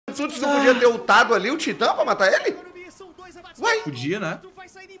Tuts não podia ter ultado ali o Titã pra matar ele? Uai? Podia, né?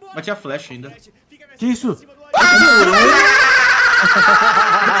 Mas tinha flash ainda. Que isso?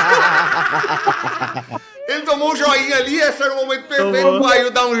 Ele tomou um joinha ali, esse era o momento perfeito pro Raio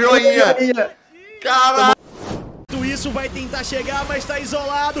dar um joinha. Caralho. Isso vai tentar chegar, mas tá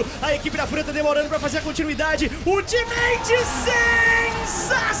isolado. A equipe da Fúria tá demorando pra fazer a continuidade. Ultimate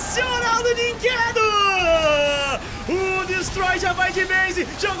sensacional do Ninquedo! O Destroy já vai de base,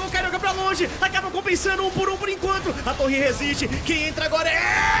 jogou o Carioca pra longe, acaba compensando um por enquanto. A torre resiste, quem entra agora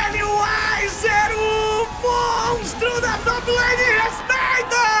é ele, o Aizer, o monstro da top lane,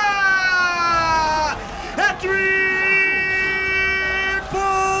 respeita! É triple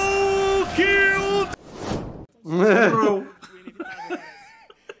kill!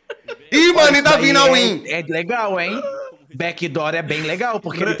 Ih, mano, e tá vindo a win. É legal, hein? Backdoor é bem legal,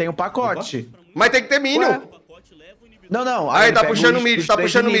 porque ele tem um pacote. Mas tem que ter minion. Não. Aí tá puxando o mid, tá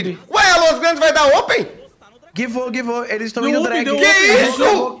puxando o mid. Ué, a Los Grandes vai dar open? Givou. Eles estão indo drag. Que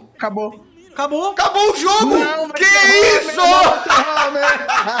isso? Acabou. Acabou o jogo! Não, que isso?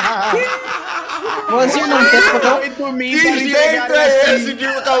 Você não tem botão? Que jeito é esse de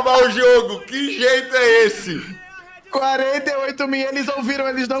acabar o jogo? Que jeito é esse? 48 mil, eles ouviram,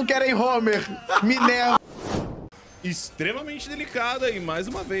 eles não querem Homer. Minerva. Extremamente delicada e mais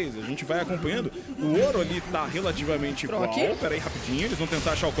uma vez, a gente vai acompanhando. O ouro ali tá relativamente igual. Pera aí, rapidinho, eles vão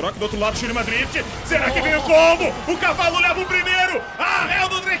tentar achar o Croc. Do outro lado, Shurima Drift. Será que vem o combo? O cavalo leva o primeiro. A réu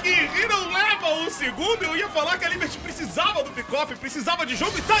do Drake e não leva o segundo. Eu ia falar que a Liberty precisava do pick-off, precisava de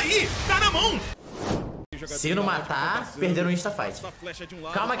jogo e tá aí, tá na mão. Se não matar, perderam o Instafight.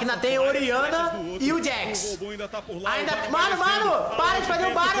 Calma que ainda tem a Oriana e o Jax. Ainda... Mano, para de fazer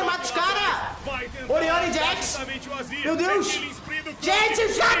o barulho, mata os caras. Oriana e Jax. Meu Deus.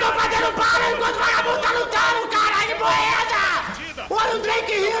 Gente, já tô fazendo barulho enquanto o vagabundo tá lutando, caralho, moeda. Olha o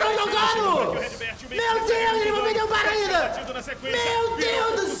Drake Hero jogando. Meu Deus, ele vai perder o barulho ainda. Meu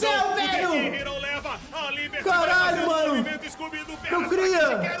Deus do céu, velho. Caralho, mano. Meu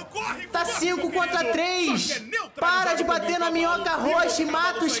cria. Tá 5 contra 3. Para de bater na minhoca roxa e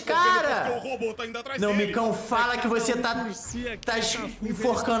mata os caras. Não, Micão, fala que você tá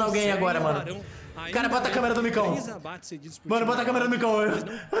enforcando alguém agora, mano. Cara, bota a câmera do Micão. Mano, bota a câmera do Micão.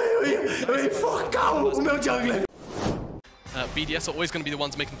 Eu ia enforcar o meu jungler. BDS are always going to be the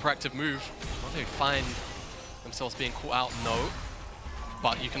ones making the proactive move. Will they find themselves being caught out? No.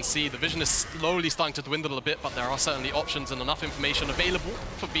 But you can see the vision is slowly starting to dwindle a bit, but there are certainly options and enough information available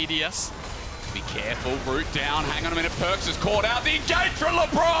for BDS. Be careful, root down, hang on a minute, Perks is caught out, the engage from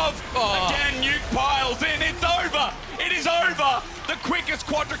Lebrov! Again, Nuke piles in, it's over! It is over! The quickest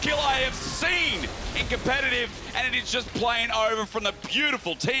quadra kill I have seen in competitive, and it is just plain over from the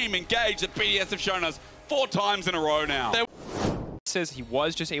beautiful team engage that BDS have shown us 4 times in a row now. Says he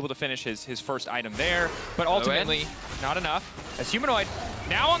was just able to finish his first item there, but ultimately not enough. As Humanoid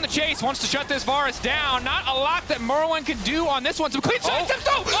now on the chase, wants to shut this Varus down. Not a lot that Merwin can do on this one. Some clean sidesteps.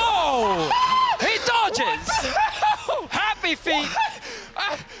 Oh! He dodges. Happy feet.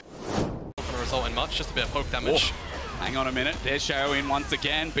 Not going to result in much, just a bit of poke damage. Hang on a minute, there's Shayo in once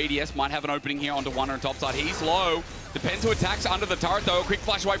again. BDS might have an opening here onto Wonder on top side. He's low. Depends who attacks under the turret though. A quick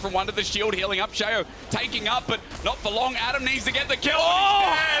flash away from Wonder, the shield healing up. Shayo taking up, but not for long. Adam needs to get the kill.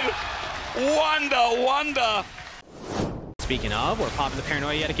 Oh! Wonder. Speaking of, we're popping the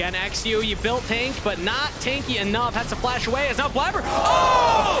paranoia yet again. XU, you built tank, but not tanky enough. Has to flash away. It's now Blabber.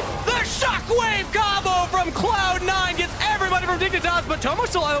 Oh! The shockwave combo from Cloud9 gets everybody from Dignitas, but Tomo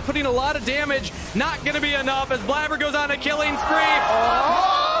still out putting a lot of damage. Not going to be enough as Blabber goes on a killing spree.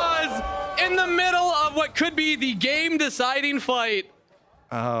 Pause in the middle of what could be the game-deciding fight.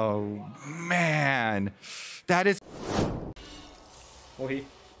 Oh, man. That is... Morri.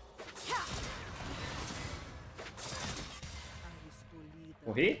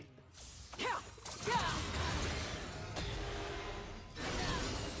 Morri?